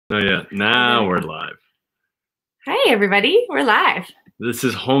Oh yeah, now we're live. Hi everybody, we're live. This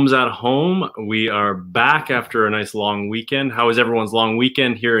is Holmes at Home. We are back after a nice long weekend. How was everyone's long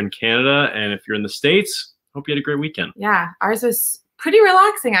weekend here in Canada? And if you're in the States, hope you had a great weekend. Yeah, ours was pretty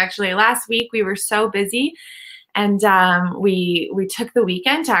relaxing actually. Last week we were so busy, and we took the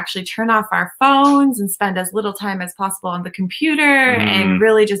weekend to actually turn off our phones and spend as little time as possible on the computer and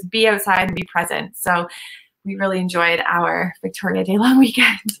really just be outside and be present. So we really enjoyed our Victoria Day long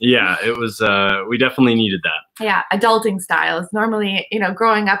weekend. Yeah, it was, we definitely needed that. Yeah, adulting styles. Normally,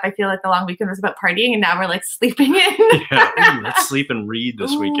 growing up, I feel like the long weekend was about partying, and now we're like sleeping in. Yeah, let's sleep and read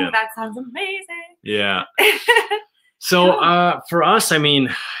this weekend. That sounds amazing. Yeah. So for us, I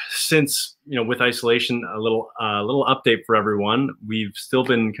mean, since, with isolation, a little update for everyone. We've still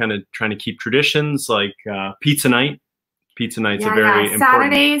been kind of trying to keep traditions like pizza night. Pizza night's a very important.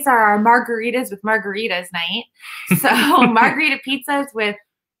 Saturdays are our margaritas with margaritas night. So margarita pizzas with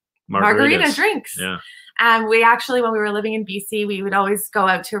margarita drinks. Yeah. We actually, when we were living in BC, we would always go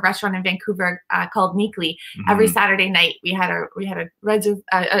out to a restaurant in Vancouver called Neekly. Every Saturday night, we had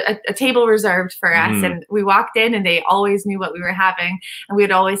a table reserved for us, and we walked in, and they always knew what we were having, and we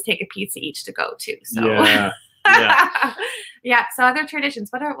would always take a pizza each to go to. So yeah. Yeah. Yeah. So other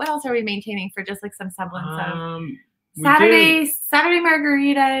traditions. What else are we maintaining for just like some semblance of? Saturday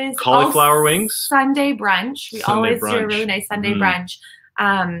margaritas, cauliflower wings, Sunday brunch. We always do a really nice Sunday brunch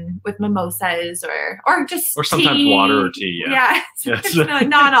with mimosas or sometimes tea. water or tea. Yeah, Yes.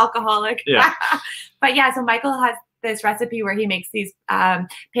 Non-alcoholic. Yeah. But yeah, so Michael has this recipe where he makes these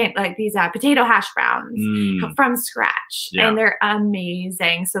potato hash browns from scratch, and they're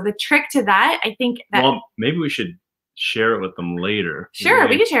amazing. So the trick to that, I think that maybe we should share it with them later. Sure,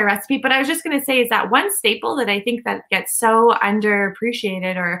 we can share a recipe, but I was just going to say is that one staple that I think that gets so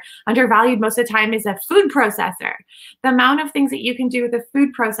underappreciated or undervalued most of the time is a food processor. The amount of things that you can do with a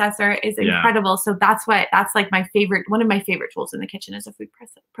food processor is incredible. So that's like my favorite, one of my favorite tools in the kitchen is a food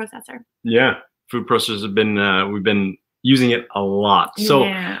processor. Yeah, food processors have been, we've been using it a lot. So,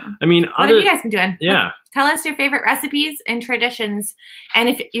 I mean, what have you guys been doing? Yeah. Tell us your favorite recipes and traditions. And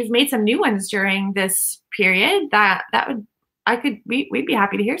if you've made some new ones during this period, we'd be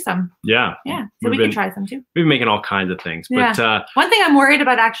happy to hear some. Yeah. Yeah. So we can try some too. We've been making all kinds of things. But one thing I'm worried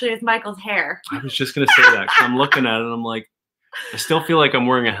about actually is Michael's hair. I was just going to say that. I'm looking at it and I'm like, I still feel like I'm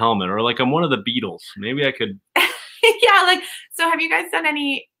wearing a helmet or like I'm one of the Beatles. Maybe I could. Yeah. So have you guys done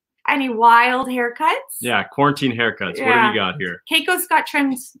any wild haircuts? Yeah, quarantine haircuts. What have you got here? Keiko's got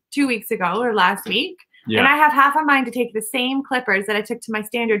trimmed 2 weeks ago or last week. Yeah. And I have half of mine to take the same clippers that I took to my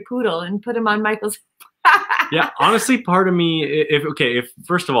standard poodle and put them on Michael's. Yeah, honestly, part of me, if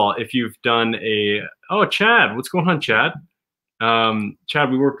first of all, if you've done Chad, what's going on, Chad? Chad,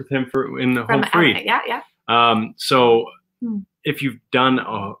 we worked with him in the Home Free. Yeah. So if you've done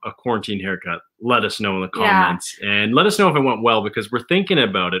a quarantine haircut, let us know in the comments and let us know if it went well because we're thinking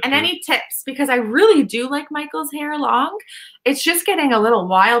about it. And any tips, because I really do like Michael's hair long. It's just getting a little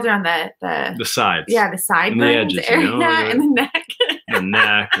wild around the sides. Yeah, the side and the edges, area and the neck. The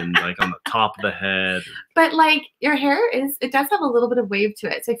neck and like on the top of the head. But like your hair it does have a little bit of wave to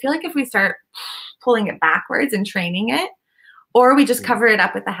it. So I feel like if we start pulling it backwards and training it, or we just cover it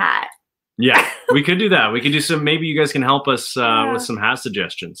up with the hat. Yeah, we could do that. We could do some, maybe you guys can help us with some hat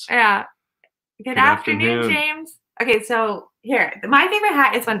suggestions. Yeah. Good afternoon, James. Okay, so here, my favorite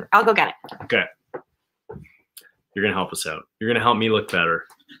hat is one. I'll go get it. Okay. You're going to help us out. You're going to help me look better.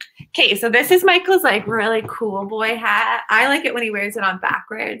 Okay, so this is Michael's like really cool boy hat. I like it when he wears it on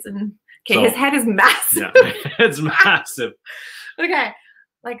backwards. And his head is massive. Yeah, it's massive. Okay,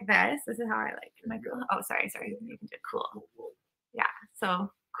 like this. This is how I like Michael. Oh, sorry. You can do cool. Yeah,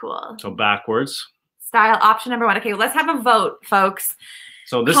 so cool. So backwards. Style option number 1. Okay, let's have a vote, folks.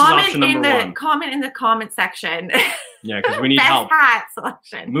 So this is option number 1. Comment in the comment section. Yeah, because we need Best help. Hat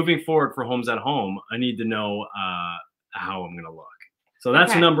selection. Moving forward for Homes at Home, I need to know how I'm going to look. So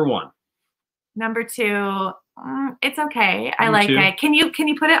that's number 1. Number 2, it's okay. I like it. Can you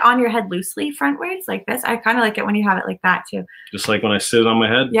put it on your head loosely frontwards like this? I kind of like it when you have it like that too. Just like when I sit on my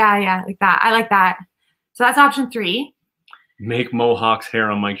head? Yeah, like that. I like that. So that's option 3. Make Mohawk's hair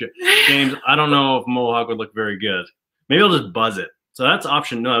on Mike. James, I don't know if Mohawk would look very good. Maybe I'll just buzz it. So that's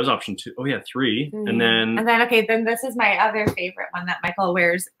option, no, that was option 2. Oh yeah, 3. And then okay, then this is my other favorite one that Michael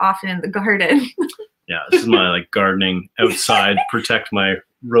wears often in the garden. Yeah, this is my like gardening outside, protect my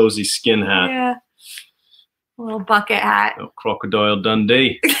rosy skin hat. Yeah. A little bucket hat. Oh, Crocodile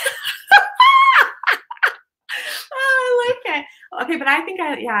Dundee. I like it. Okay, but I think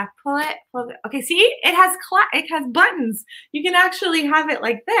pull it. Okay, see, it has buttons. You can actually have it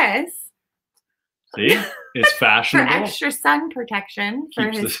like this. See, it's fashionable. For extra sun protection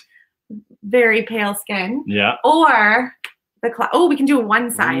for Keeps his very pale skin. Yeah. Or we can do a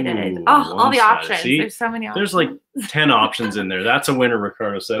one-sided. Ooh, all the one-sided. options. See? There's so many options. There's like 10 options in there. That's a winner,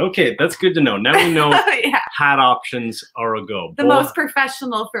 Ricardo said. Okay, that's good to know. Now we know hat options are a go. The most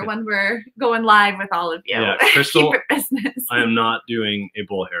professional for when we're going live with all of you. Yeah, Crystal, keep it business. I am not doing a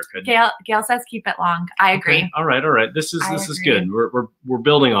bowl haircut. Gail says keep it long. I agree. Okay. All right. This is good. We're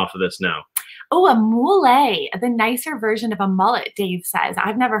building off of this now. Oh, a mullet, the nicer version of a mullet, Dave says.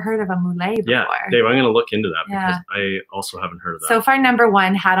 I've never heard of a mullet before. Yeah, Dave, I'm going to look into that because I also haven't heard of that. So far, number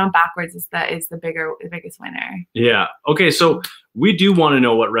one, hat on backwards is the biggest winner. Yeah. Okay, so we do want to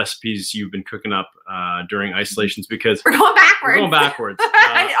know what recipes you've been cooking up during isolations because we're going backwards. We're going backwards.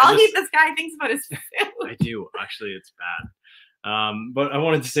 I'll eat this guy thinks about his food. I do. Actually, it's bad. But I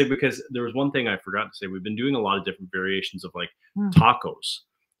wanted to say because there was one thing I forgot to say. We've been doing a lot of different variations of like tacos.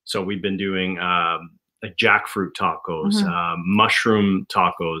 So we've been doing like jackfruit tacos, mushroom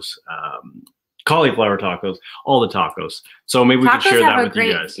tacos, cauliflower tacos, all the tacos. So maybe we can share that with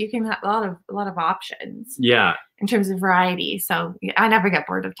you guys. You can have a lot of options. Yeah. In terms of variety. So I never get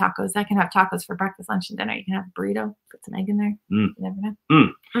bored of tacos. I can have tacos for breakfast, lunch, and dinner. You can have a burrito, put some egg in there. You never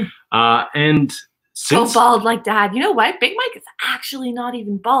know. And so bald like Dad. You know what? Big Mike is actually not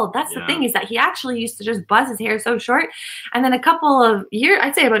even bald. That's the thing, is that he actually used to just buzz his hair so short. And then a couple of years,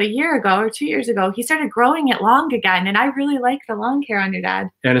 I'd say about a year ago or 2 years ago, he started growing it long again. And I really like the long hair on your dad.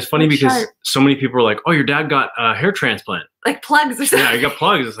 And it's funny because so many people are like, oh, your dad got a hair transplant. Like plugs or something. Yeah, he got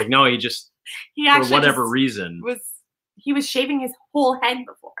plugs. It's like, no, he actually, for whatever reason. He was shaving his whole head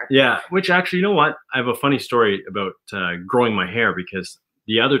before. Yeah, which actually, you know what? I have a funny story about growing my hair because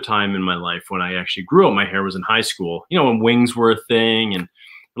the other time in my life when I actually grew up my hair was in high school, you know, when wings were a thing and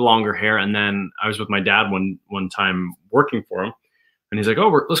longer hair. And then I was with my dad one time working for him and he's like,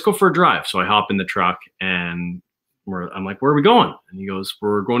 oh, let's go for a drive. So I hop in the truck and I'm like, where are we going? And he goes,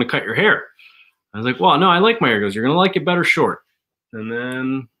 we're going to cut your hair. I was like, well, no, I like my hair. He goes, you're going to like it better short. And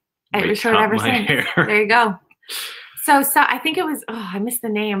then it was short ever since. There you go. So I think it was, I missed the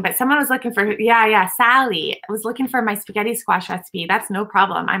name, but someone was looking for, Sally was looking for my spaghetti squash recipe. That's no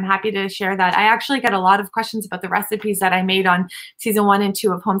problem. I'm happy to share that. I actually got a lot of questions about the recipes that I made on season 1 and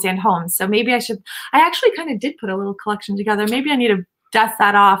 2 of Home. So maybe I actually kind of did put a little collection together. Maybe I need to dust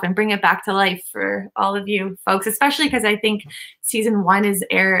that off and bring it back to life for all of you folks, especially because I think season 1 has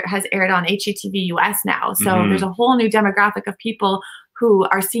aired on HGTV US now. So there's a whole new demographic of people who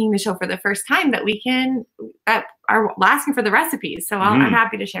are seeing the show for the first time that are asking for the recipes. So I'm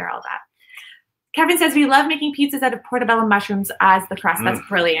happy to share all that. Kevin says, we love making pizzas out of portobello mushrooms as the crust. That's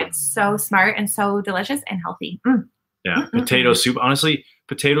brilliant. So smart and so delicious and healthy. Yeah, potato soup. Honestly,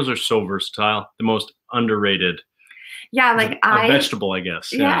 potatoes are so versatile. The most underrated. Yeah, like a vegetable, I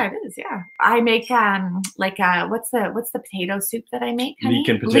guess. Yeah, it is. Yeah, I make what's the potato soup that I make? Leek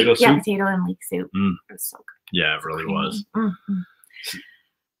and potato soup. Yeah, potato and leek soup. It was so good. Yeah, it really was.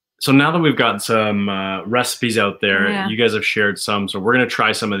 So now that we've got some recipes out there, you guys have shared some. So we're going to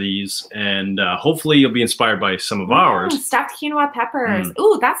try some of these and hopefully you'll be inspired by some of ours. Stuffed quinoa peppers.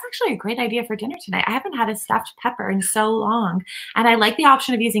 Ooh, that's actually a great idea for dinner tonight. I haven't had a stuffed pepper in so long. And I like the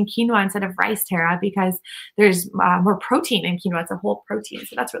option of using quinoa instead of rice, Tara, because there's more protein in quinoa. It's a whole protein.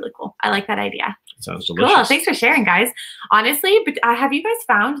 So that's really cool. I like that idea. Sounds delicious. Cool. Thanks for sharing, guys. Honestly, but have you guys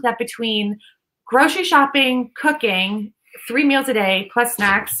found that between grocery shopping, cooking, 3 meals a day, plus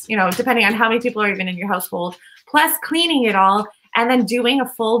snacks, you know, depending on how many people are even in your household, plus cleaning it all, and then doing a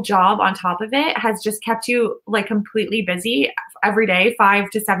full job on top of it has just kept you like completely busy every day, 5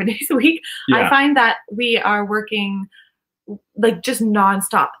 to 7 days a week. I find that we are working like just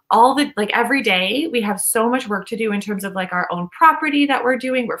nonstop. Every day we have so much work to do in terms of like our own property that we're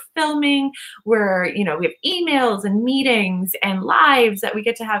doing. We're filming, we have emails and meetings and lives that we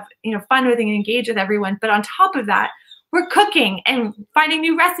get to have, fun with and engage with everyone. But on top of that, we're cooking and finding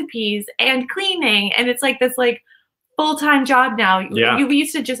new recipes and cleaning. And it's like this full-time job now. Yeah. We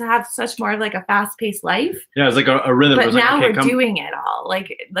used to just have such more of like a fast-paced life. Yeah, it's like a rhythm. But now we're doing it all.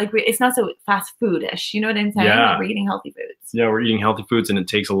 It's not so fast foodish. You know what I'm saying? Yeah. Like we're eating healthy foods. Yeah, we're eating healthy foods and it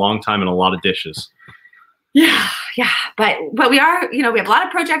takes a long time and a lot of dishes. Yeah. But we are, we have a lot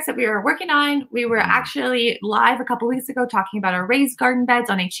of projects that we are working on. We were actually live a couple weeks ago talking about our raised garden beds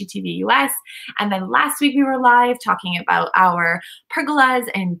on HGTV US. And then last week we were live talking about our pergolas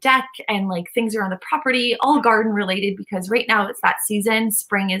and deck and like things around the property, all garden related, because right now it's that season.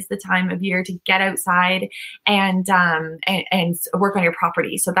 Spring is the time of year to get outside and work on your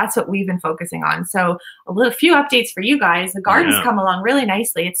property. So that's what we've been focusing on. So a few updates for you guys. The garden's come along really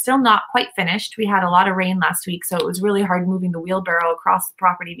nicely. It's still not quite finished. We had a lot of rain last week, so it was really hard moving the wheelbarrow across the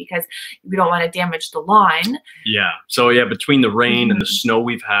property because we don't want to damage the lawn. Yeah. So yeah, between the rain and the snow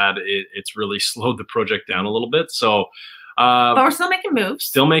we've had, it's really slowed the project down a little bit. So, but we're still making moves.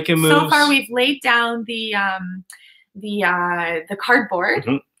 Still making moves. So far, we've laid down the cardboard.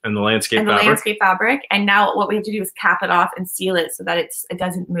 And the landscape fabric. And now what we have to do is cap it off and seal it so that it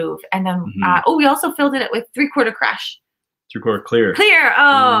doesn't move. And then, we also filled it with 3/4 crush. 3/4 clear. Clear.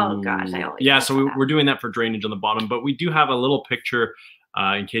 Oh, gosh. I always so we're doing that for drainage on the bottom, but we do have a little picture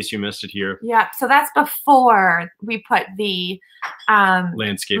in case you missed it here. Yeah. So that's before we put the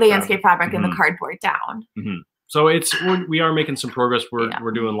landscape fabric and the cardboard down. So we are making some progress.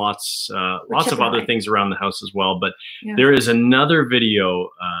 We're doing lots of other things around the house as well. But there is another video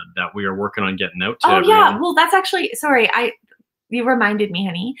that we are working on getting out to everyone. Yeah, well, that's actually you reminded me,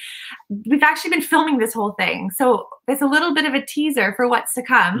 honey. We've actually been filming this whole thing, so it's a little bit of a teaser for what's to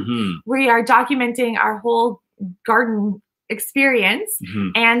come. We are documenting our whole garden experience,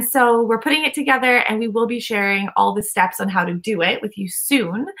 and so we're putting it together, and we will be sharing all the steps on how to do it with you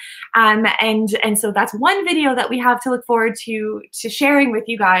soon. And so that's one video that we have to look forward to sharing with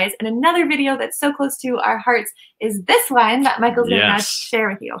you guys. And another video that's so close to our hearts is this one that Michael's going to share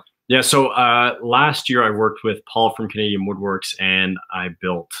with you. Yeah, so last year I worked with Paul from Canadian Woodworks, and I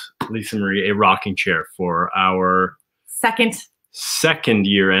built Lisa Marie a rocking chair for our second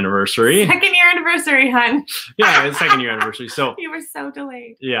year anniversary. Second year anniversary, hun. Yeah, it's second year anniversary. So you were so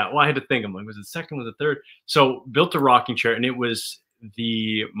delayed. Yeah, well, I had to think. I'm like, was it second? Was it third? So built a rocking chair, and it was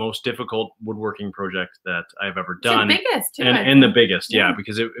the most difficult woodworking project that I've ever done. It's the biggest, too. And the biggest,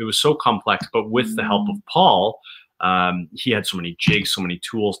 because it was so complex. But with the help of Paul, he had so many jigs, so many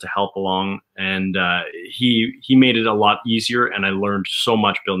tools to help along, and he made it a lot easier, and I learned so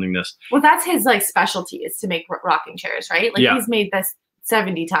much building this. Well, that's his specialty, is to make rocking chairs, right? Like he's made this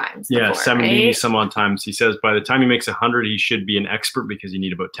 70 times before, 70 right? some odd times. He says by the time he makes 100, he should be an expert, because you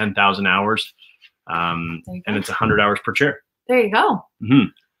need about 10,000 hours, and it's 100 hours per chair. There you go.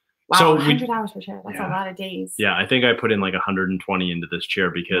 Wow, so 100 hours per chair. That's a lot of days. Yeah, I think I put in like 120 into this chair,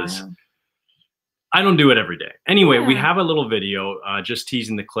 because I don't do it every day. Anyway, we have a little video, just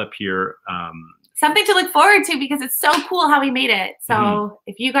teasing the clip here. Something to look forward to, because it's so cool how we made it. So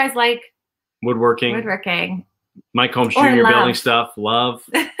if you guys like woodworking, Mike Holmes Jr. building stuff,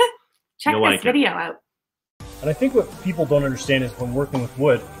 check this video out. And I think what people don't understand is when working with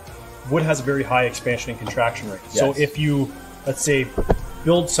wood has a very high expansion and contraction rate. So if you, let's say,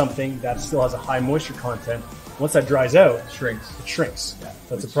 build something that still has a high moisture content, once that dries out, it shrinks.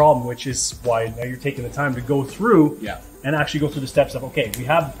 That's a problem, which is why now you're taking the time to go through and actually go through the steps of, okay, we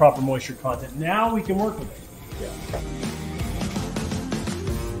have the proper moisture content, now we can work with it.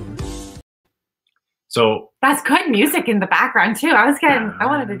 So that's good music in the background too. I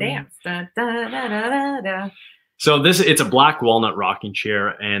wanted to dance. Da, da, da, da, da. So it's a black walnut rocking chair,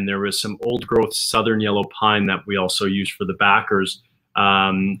 and there was some old growth southern yellow pine that we also used for the backers.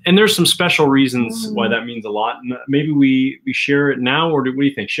 And there's some special reasons why that means a lot. Maybe we share it now, or what do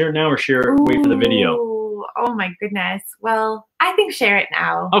you think? Share it now, or wait for the video? Oh my goodness. Well, I think share it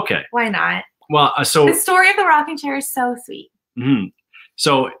now. Okay. Why not? Well, so the story of the rocking chair is so sweet.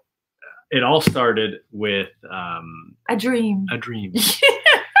 So it all started with a dream.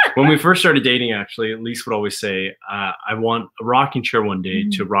 When we first started dating, actually, Lise would always say, I want a rocking chair one day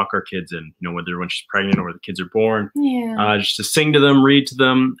to rock our kids in, whether when she's pregnant or when the kids are born. Yeah. Just to sing to them, read to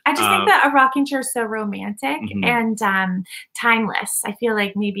them. I just think that a rocking chair is so romantic and timeless. I feel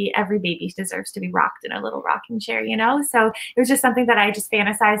like maybe every baby deserves to be rocked in a little rocking chair, So it was just something that I just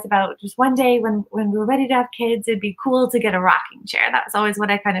fantasized about. Just one day when we were ready to have kids, it'd be cool to get a rocking chair. That was always what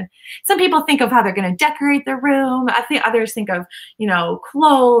some people think of how they're going to decorate their room. I think others think of,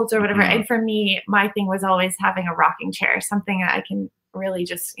 clothes or whatever. And for me, my thing was always having a rocking chair, something that I can really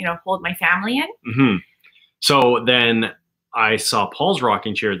just, hold my family in. So then I saw Paul's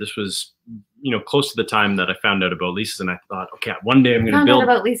rocking chair. This was, close to the time that I found out about Lisa's, and I thought, okay, one day I'm going to build. Found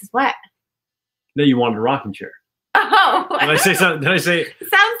out about Lisa's what? That you wanted a rocking chair. Oh. Did I say something? Did I say?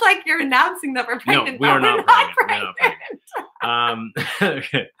 Sounds like you're announcing that we're pregnant. No, we are not pregnant. Okay.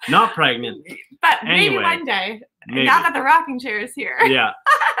 Not pregnant. But maybe one day. Maybe. Now that the rocking chair is here. Yeah.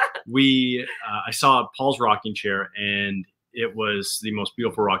 I saw Paul's rocking chair, and it was the most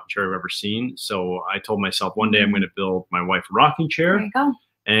beautiful rocking chair I've ever seen. So I told myself one day I'm going to build my wife a rocking chair. There you go.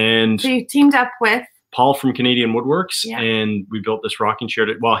 And so you teamed up with Paul from Canadian Woodworks, and we built this rocking chair.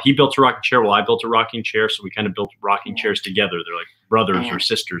 He built a rocking chair while I built a rocking chair. So we kind of built rocking chairs together. They're like brothers or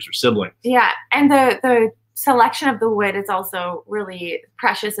sisters or siblings. Yeah. And the selection of the wood is also really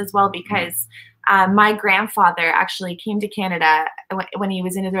precious as well, because my grandfather actually came to Canada when he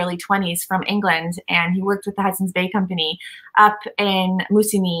was in his early 20s from England, and he worked with the Hudson's Bay Company up in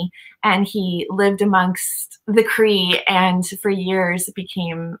Moosonee, and he lived amongst the Cree, and for years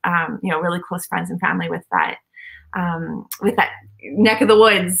became, really close friends and family with that neck of the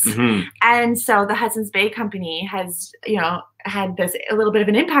woods. And so the Hudson's Bay Company has, had this a little bit of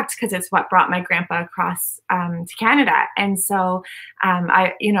an impact, because it's what brought my grandpa across to Canada. And so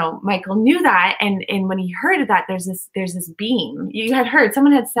Michael knew that, and when he heard of that, there's this beam. You had heard,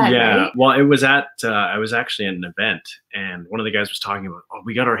 someone had said, right? Well, it was at I was actually at an event, and one of the guys was talking about,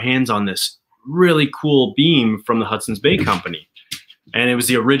 we got our hands on this really cool beam from the Hudson's Bay Company. And it was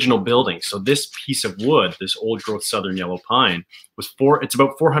the original building. So this piece of wood, this old growth southern yellow pine, it's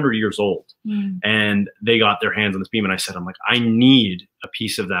about 400 years old. And they got their hands on this beam. And I said, I need a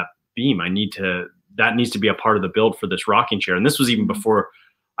piece of that beam. That needs to be a part of the build for this rocking chair. And this was even before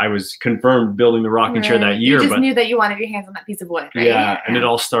I was confirmed building the rocking chair that year. You just knew that you wanted your hands on that piece of wood, right? Yeah. And it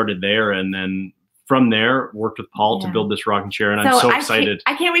all started there. And then from there, worked with Paul to build this rocking chair, and I'm so excited.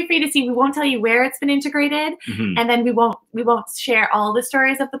 I can't wait for you to see. We won't tell you where it's been integrated, and then we won't share all the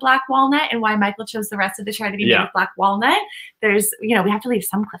stories of the black walnut and why Michael chose the rest of the chair to be made with black walnut. There's, we have to leave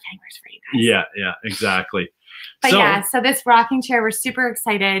some cliffhangers for you guys. Yeah, exactly. But so this rocking chair, we're super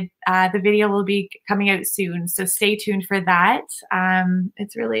excited. The video will be coming out soon, so stay tuned for that. I'm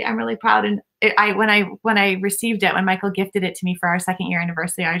really proud, and when I received it, when Michael gifted it to me for our 2nd year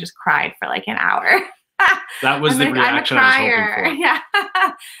anniversary, I just cried for like an hour. That was the reaction I was hoping for. Yeah,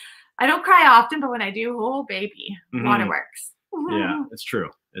 I don't cry often, but when I do, oh baby, waterworks. Yeah, it's true.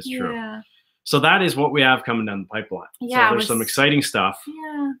 It's true. Yeah. So that is what we have coming down the pipeline. Yeah, so there's some exciting stuff.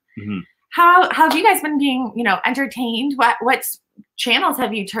 Yeah. How have you guys been being, entertained? What channels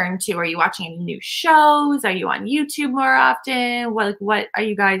have you turned to? Are you watching any new shows? Are you on YouTube more often? What are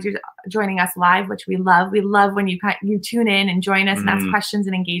you guys? You're joining us live, which we love. We love when you tune in and join us and ask questions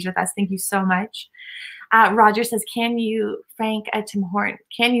and engage with us. Thank you so much. Roger says, can you drink a Tim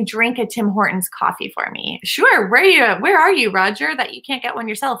Hortons coffee for me? Sure. Where are you, Roger, that you can't get one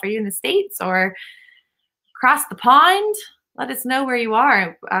yourself? Are you in the States or across the pond? Let us know where you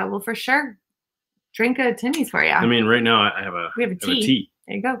are. We'll for sure drink a Timmy's for you. I mean, right now we have a tea.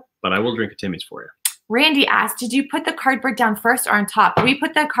 There you go. But I will drink a Timmy's for you. Randy asked, did you put the cardboard down first or on top? We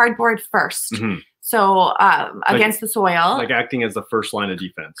put the cardboard first. So against the soil. Like acting as the first line of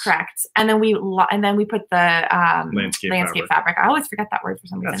defense. Correct. And then we put the landscape fabric. I always forget that word for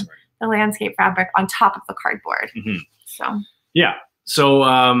some reason. That's right. The landscape fabric on top of the cardboard. So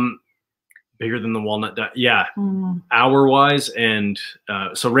bigger than the walnut. Hour wise, and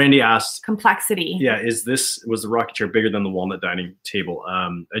so Randy asked complexity. Was the rocking chair bigger than the walnut dining table?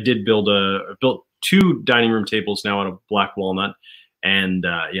 I did built 2 dining room tables now out of black walnut, and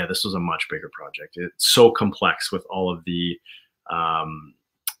this was a much bigger project. It's so complex with all of the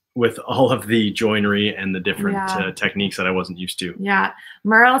joinery and the different techniques that I wasn't used to. Yeah.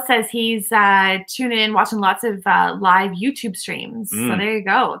 Merle says he's tuning in, watching lots of live YouTube streams. So there you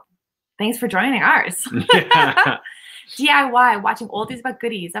go. Thanks for joining ours. DIY, watching oldies but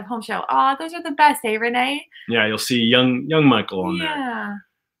goodies of Home Show. Oh, those are the best, eh, Renee? Yeah, you'll see young Michael on there.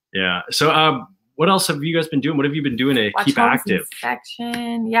 Yeah. So what else have you guys been doing? What have you been doing to keep active?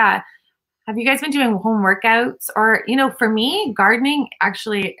 Inspection. Yeah. Have you guys been doing home workouts? Or, for me, gardening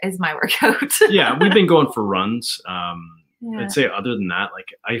actually is my workout. Yeah, we've been going for runs. I'd say other than that, like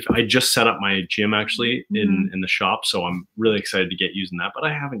I just set up my gym actually in the shop, so I'm really excited to get using that, but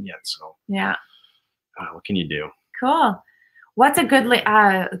I haven't yet. So what can you do? Cool. What's a good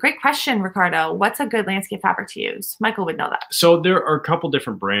great question, Ricardo? What's a good landscape fabric to use? Michael would know that. So there are a couple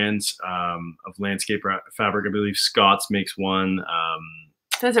different brands of landscape fabric. I believe Scott's makes one.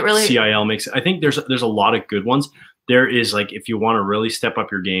 Does it really? CIL makes it. I think there's a lot of good ones. There is, like, if you want to really step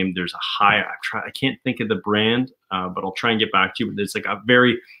up your game, there's I can't think of the brand, but I'll try and get back to you. But there's like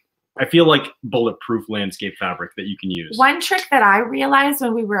I feel like bulletproof landscape fabric that you can use. One trick that I realized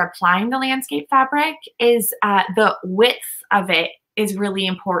when we were applying the landscape fabric is the width of it is really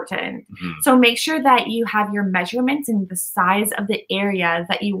important. So make sure that you have your measurements and the size of the area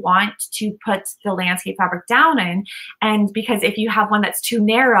that you want to put the landscape fabric down in. And because if you have one that's too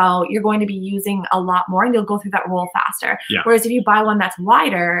narrow, you're going to be using a lot more and you'll go through that roll faster. Yeah. Whereas if you buy one that's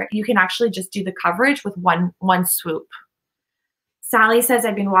wider, you can actually just do the coverage with one swoop. Sally says,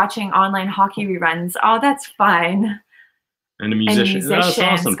 I've been watching online hockey reruns. Oh, that's fun. And a musician. That's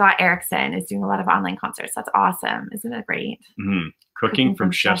awesome. Scott Erickson is doing a lot of online concerts. That's awesome. Isn't that great? Cooking from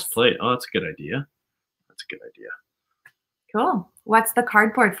chef's plate. Oh, that's a good idea. That's a good idea. Cool. What's the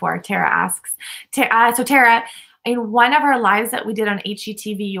cardboard for? Tara asks. So Tara, in one of our lives that we did on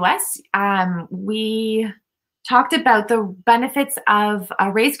HGTV US, we talked about the benefits of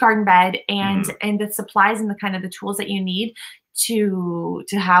a raised garden bed and the supplies and the kind of the tools that you need to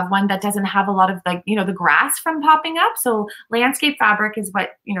have one that doesn't have a lot of, like, you know, the grass from popping up. So landscape fabric is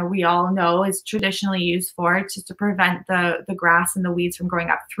what, you know, we all know is traditionally used for, just to prevent the grass and the weeds from growing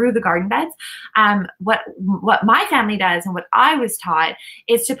up through the garden beds. What my family does and what I was taught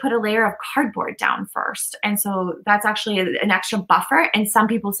is to put a layer of cardboard down first. And so that's actually an extra buffer. And some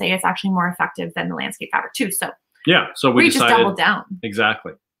people say it's actually more effective than the landscape fabric too. So yeah, so we decided, just doubled down.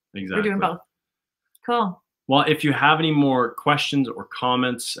 Exactly. We're doing both. Cool. Well, if you have any more questions or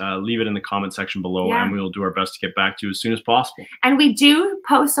comments, leave it in the comment section below, and we will do our best to get back to you as soon as possible. And we do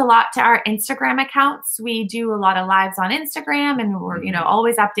post a lot to our Instagram accounts. We do a lot of lives on Instagram, and we're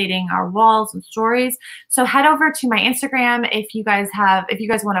always updating our walls and stories. So head over to my Instagram if you guys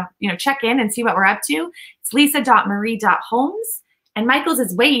want to check in and see what we're up to. It's lisa.marie.holmes, and Michael's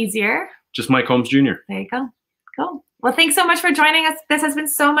is way easier. Just Mike Holmes Jr. There you go. Cool. Well, thanks so much for joining us. This has been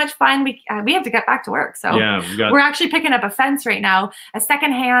so much fun. We have to get back to work. So we're actually picking up a fence right now, a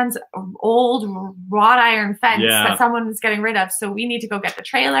secondhand old wrought iron fence that someone is getting rid of. So we need to go get the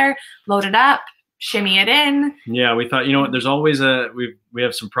trailer, load it up, shimmy it in. Yeah, we thought, there's always we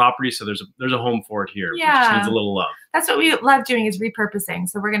have some property, so there's a home for it here. Yeah. It just needs a little love. That's what we love doing, is repurposing.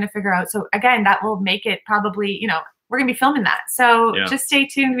 So we're going to figure out. So again, that will make it probably, we're going to be filming that. So just stay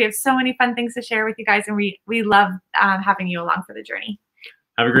tuned. We have so many fun things to share with you guys, and we love having you along for the journey.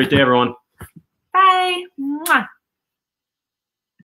 Have a great day, everyone. Bye. Mwah.